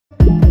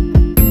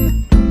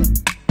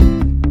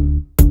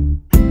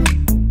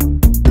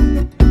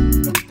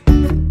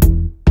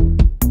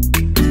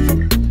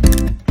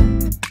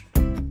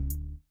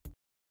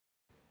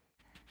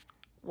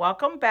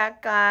Welcome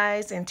back,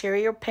 guys.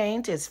 Interior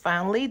paint is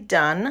finally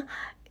done.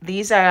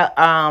 These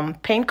are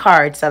paint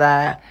cards that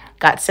I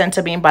got sent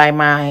to me by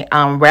my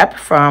rep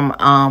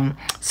from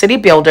City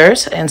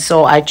Builders. And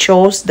so I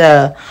chose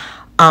the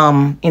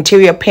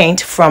interior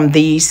paint from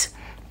these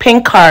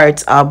paint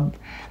cards that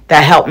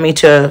helped me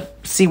to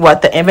see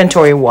what the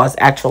inventory was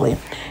actually.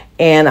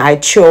 And I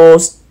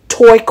chose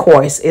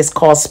turquoise. It's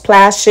called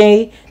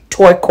Splashy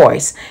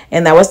Turquoise.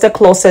 And that was the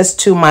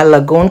closest to my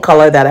lagoon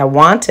color that I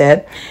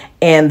wanted.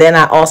 And then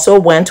I also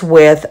went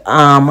with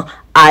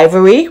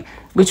ivory,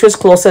 which was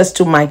closest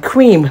to my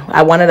cream.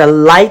 I wanted a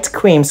light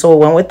cream, so I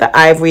went with the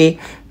ivory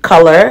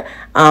color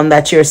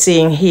that you're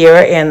seeing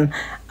here. And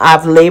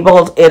I've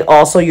labeled it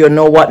also, you'll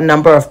know what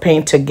number of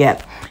paint to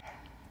get.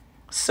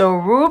 So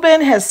Ruben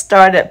has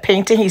started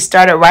painting. He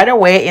started right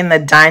away in the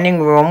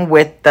dining room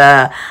with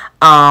the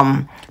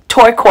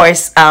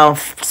turquoise,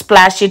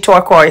 splashy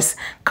turquoise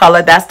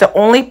color. That's the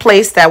only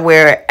place that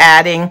we're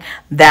adding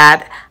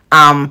that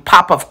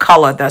pop of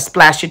color. The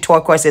splashy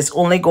turquoise is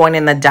only going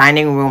in the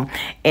dining room.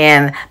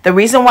 And the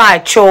reason why I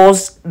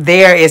chose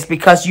there is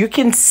because you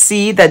can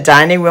see the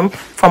dining room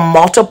from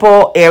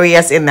multiple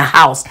areas in the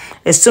house.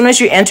 As soon as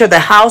you enter the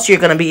house, you're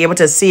going to be able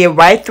to see it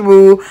right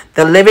through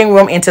the living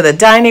room into the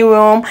dining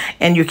room.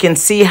 And you can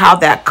see how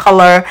that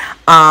color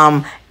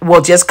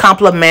will just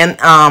complement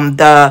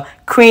the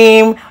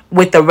cream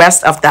with the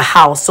rest of the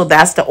house. So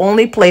that's the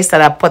only place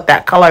that I put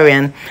that color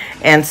in.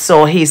 And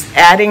so he's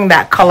adding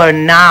that color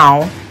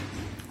now.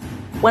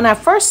 When I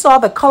first saw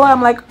the color,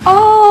 I'm like,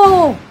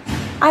 oh,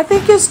 I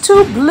think it's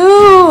too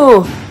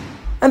blue.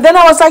 And then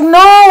I was like, no,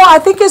 I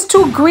think it's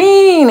too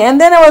green. And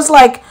then I was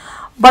like,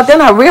 but then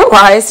I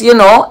realized, you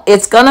know,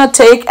 it's going to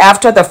take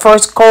after the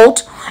first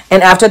coat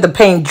and after the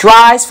paint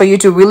dries for you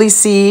to really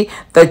see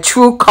the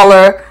true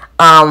color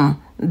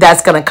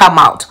that's going to come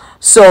out.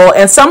 So,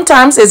 and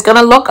sometimes it's going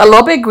to look a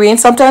little bit green.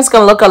 Sometimes it's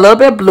going to look a little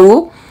bit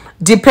blue,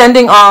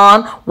 depending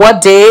on what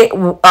day,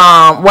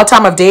 what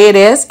time of day it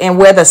is and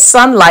where the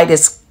sunlight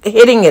is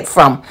hitting it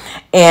from,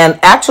 and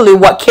actually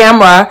what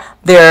camera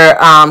they're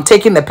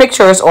taking the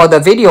pictures or the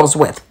videos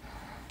with.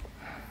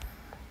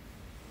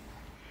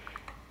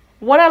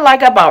 What I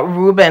like about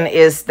Ruben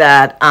is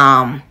that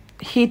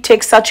he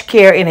takes such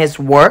care in his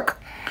work.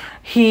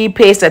 He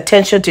pays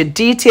attention to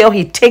detail.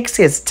 He takes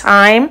his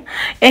time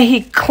and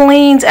he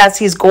cleans as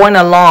he's going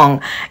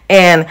along.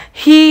 And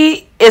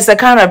he is the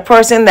kind of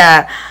person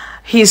that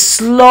he's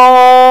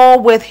slow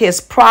with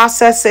his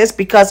processes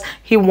because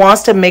he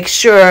wants to make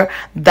sure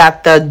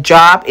that the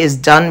job is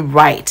done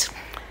right.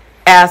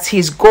 As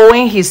he's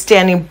going, he's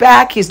standing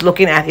back, he's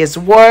looking at his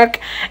work,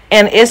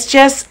 and it's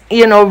just,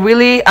 you know,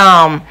 really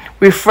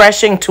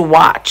refreshing to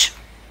watch.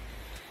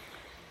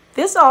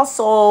 This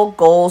also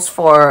goes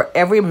for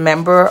every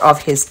member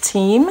of his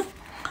team.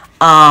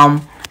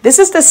 This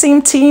is the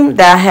same team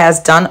that has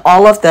done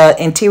all of the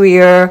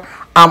interior,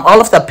 all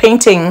of the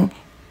painting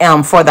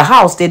for the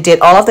house. They did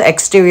all of the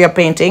exterior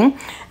painting.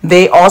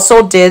 They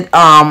also did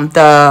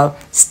the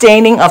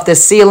staining of the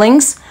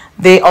ceilings.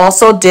 They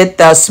also did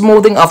the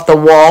smoothing of the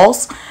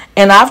walls.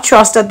 And I've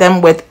trusted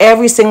them with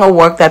every single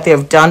work that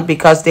they've done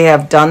because they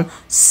have done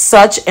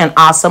such an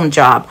awesome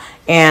job.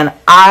 And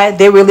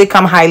they really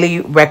come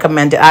highly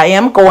recommended. I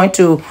am going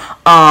to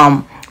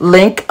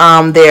link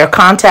their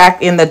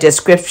contact in the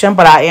description,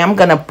 but I am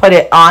going to put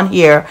it on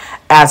here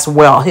as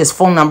well, his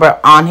phone number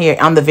on here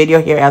on the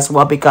video here as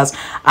well, because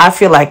I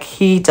feel like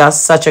he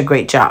does such a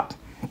great job.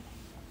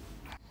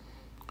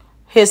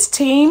 His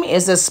team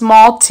is a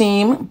small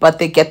team, but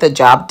they get the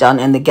job done,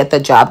 and they get the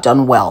job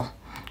done well.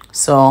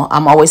 So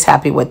I'm always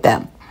happy with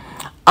them.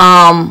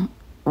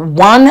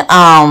 One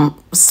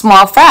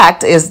small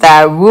fact is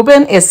that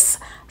Ruben is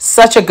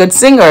such a good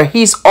singer.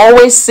 He's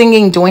always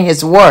singing doing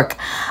his work.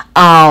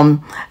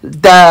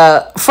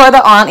 The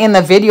further on in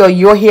the video,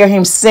 you'll hear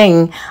him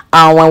sing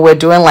when we're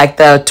doing like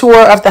the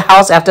tour of the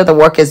house after the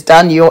work is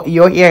done.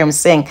 You'll hear him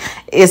sing.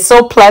 It's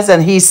so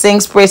pleasant. He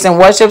sings praise and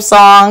worship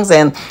songs,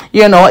 and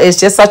you know, it's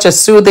just such a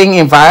soothing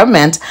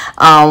environment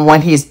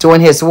when he's doing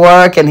his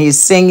work and he's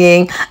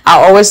singing.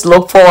 I always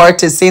look forward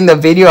to seeing the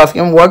video of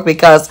him work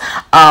because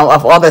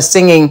of all the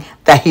singing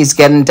that he's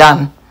getting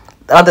done,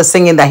 all the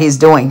singing that he's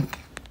doing.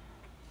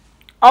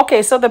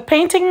 Okay, so the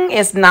painting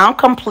is now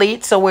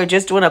complete. So we're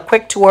just doing a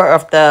quick tour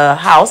of the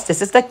house.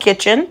 This is the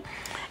kitchen.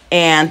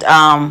 And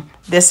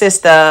this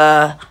is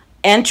the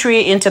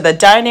entry into the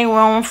dining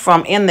room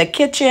from in the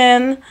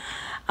kitchen.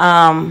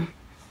 As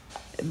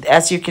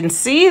you can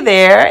see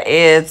there,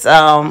 there's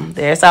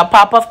our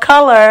pop of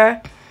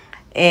color.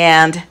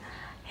 And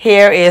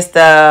here is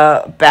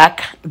the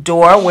back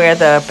door where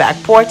the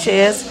back porch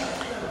is.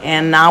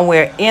 And now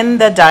we're in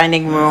the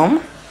dining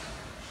room.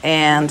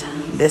 And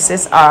this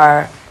is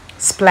our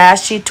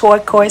splashy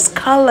turquoise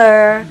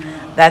color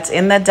that's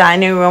in the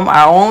dining room,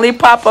 our only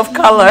pop of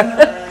color.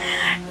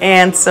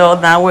 And so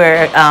now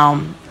we're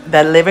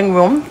the living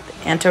room,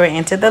 entering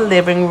into the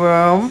living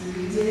room,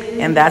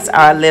 and that's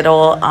our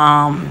little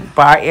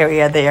bar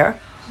area there.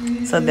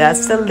 So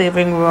that's the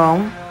living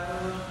room.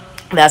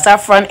 That's our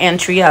front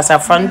entry, that's our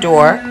front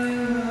door.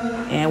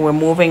 And we're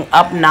moving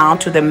up now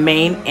to the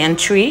main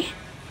entry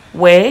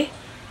way.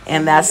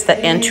 And that's the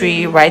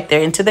entry right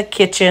there into the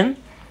kitchen.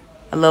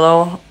 A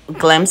little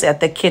glimpse at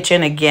the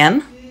kitchen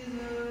again.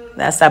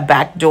 That's our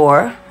back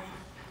door.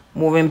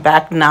 Moving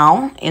back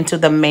now into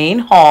the main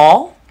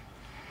hall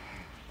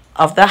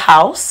of the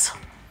house.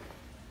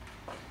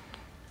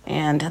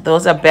 And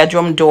those are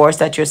bedroom doors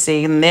that you're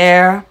seeing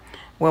there.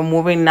 We're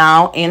moving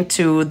now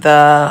into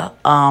the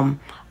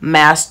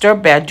master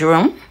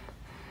bedroom.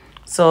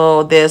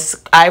 So this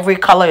ivory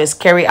color is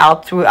carried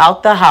out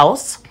throughout the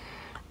house.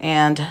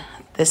 And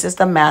this is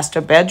the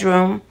master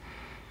bedroom.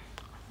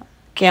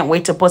 Can't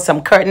wait to put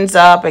some curtains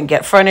up and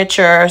get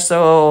furniture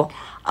so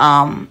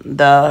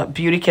the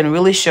beauty can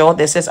really show.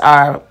 This is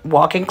our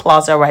walk-in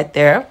closet right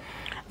there.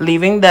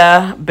 Leaving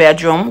the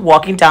bedroom,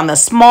 walking down the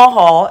small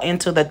hall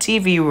into the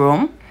TV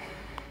room.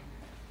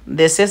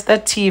 This is the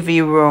TV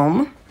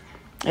room.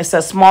 It's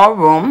a small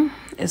room.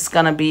 It's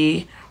going to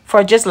be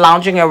for just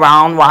lounging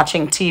around,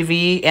 watching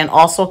TV, and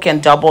also can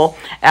double,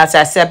 as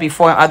I said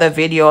before in other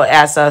video,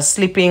 as a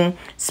sleeping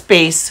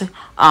space.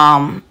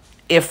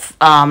 If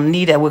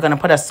needed, we're going to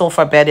put a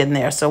sofa bed in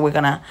there. So we're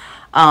going to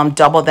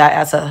double that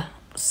as a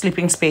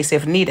sleeping space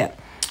if needed.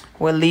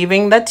 We're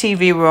leaving the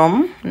TV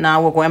room.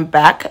 Now we're going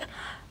back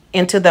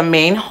into the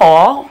main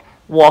hall,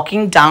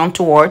 walking down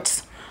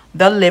towards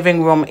the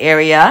living room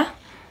area.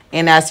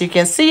 And as you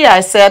can see,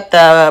 I said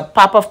the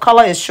pop of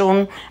color is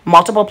shown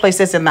multiple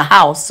places in the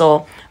house.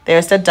 So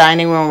there's the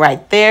dining room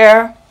right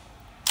there.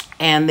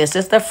 And this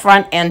is the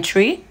front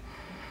entry.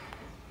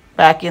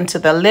 Back into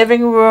the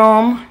living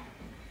room.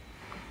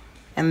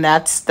 And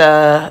that's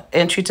the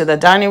entry to the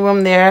dining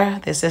room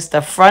there. This is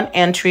the front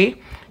entry.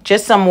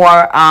 Just some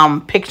more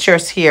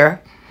pictures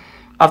here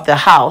of the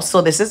house.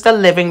 So this is the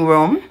living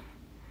room.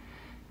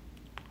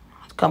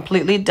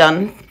 Completely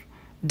done.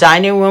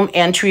 Dining room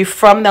entry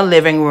from the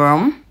living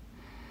room.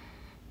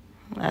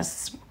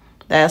 That's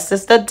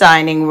just the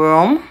dining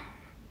room.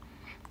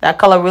 That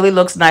color really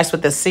looks nice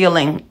with the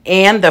ceiling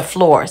and the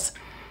floors.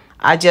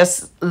 I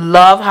just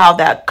love how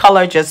that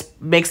color just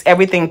makes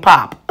everything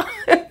pop.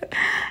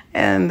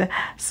 And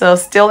so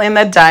still in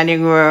the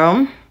dining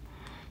room,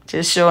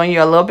 just showing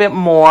you a little bit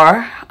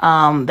more.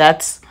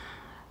 That's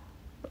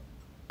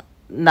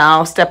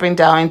now stepping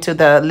down into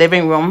the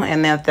living room,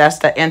 and then that's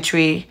the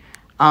entry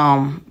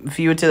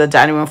view to the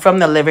dining room from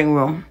the living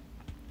room.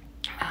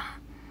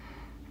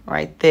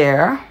 Right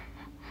there.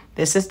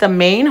 This is the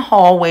main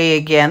hallway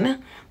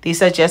again.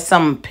 These are just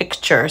some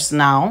pictures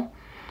now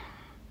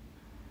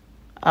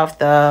of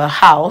the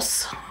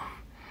house.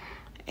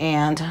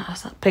 And a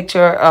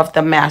picture of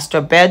the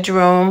master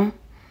bedroom.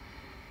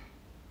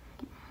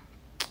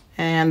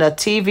 And a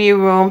TV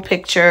room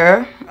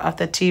picture of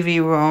the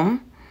TV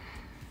room.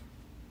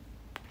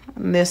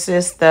 And this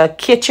is the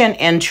kitchen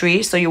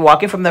entry. So you're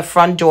walking from the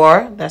front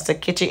door. That's the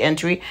kitchen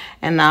entry.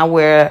 And now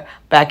we're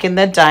back in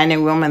the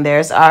dining room. And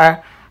there's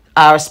our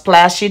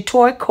splashy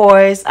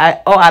turquoise.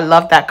 I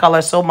love that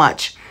color so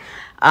much.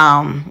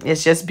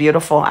 It's just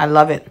beautiful. I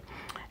love it.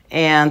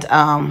 And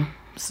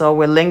so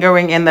we're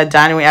lingering in the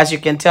dining room. As you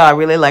can tell, I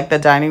really like the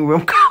dining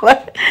room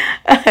color.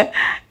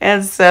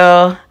 And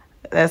so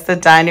that's the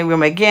dining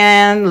room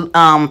again.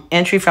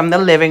 Entry from the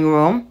living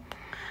room.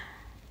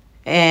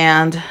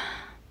 And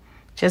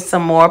just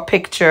some more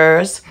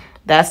pictures.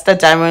 That's the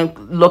dining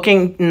room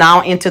looking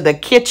now into the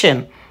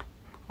kitchen.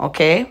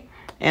 Okay.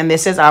 And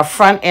this is our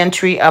front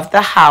entry of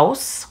the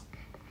house.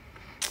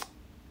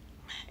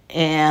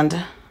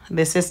 And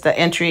this is the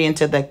entry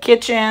into the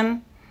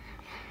kitchen.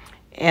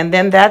 And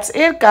then that's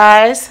it,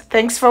 guys.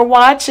 Thanks for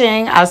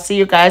watching. I'll see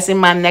you guys in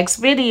my next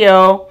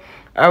video.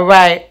 All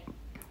right.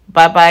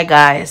 Bye-bye,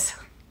 guys.